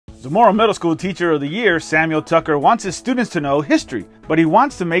Zamora Middle School Teacher of the Year Samuel Tucker wants his students to know history, but he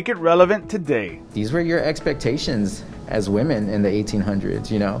wants to make it relevant today. These were your expectations as women in the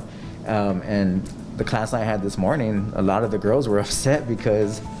 1800s, you know? And the class I had this morning, a lot of the girls were upset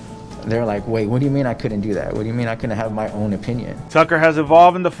because they're like, wait, what do you mean I couldn't do that? What do you mean I couldn't have my own opinion? Tucker has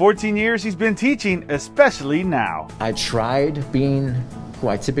evolved in the 14 years he's been teaching, especially now. I tried being who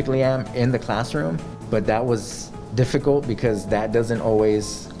I typically am in the classroom, but that was difficult because that doesn't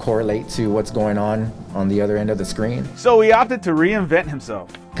always correlate to what's going on the other end of the screen. So he opted to reinvent himself.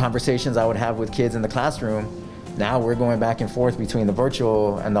 Conversations I would have with kids in the classroom, now we're going back and forth between the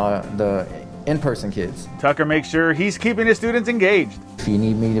virtual and the in-person kids. Tucker makes sure he's keeping his students engaged. If you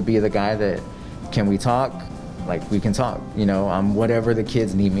need me to be the guy that, can we talk? Like, we can talk, you know, I'm whatever the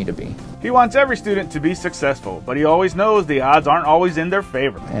kids need me to be. He wants every student to be successful, but he always knows the odds aren't always in their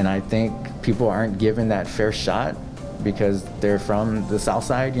favor. And I think people aren't given that fair shot because they're from the South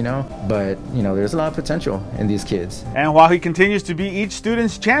Side, you know, but, you know, there's a lot of potential in these kids. And while he continues to be each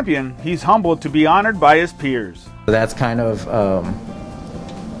student's champion, he's humbled to be honored by his peers. That's kind of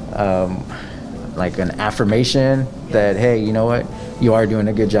like an affirmation that, hey, you know what, you are doing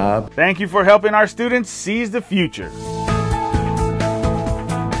a good job. Thank you for helping our students seize the future.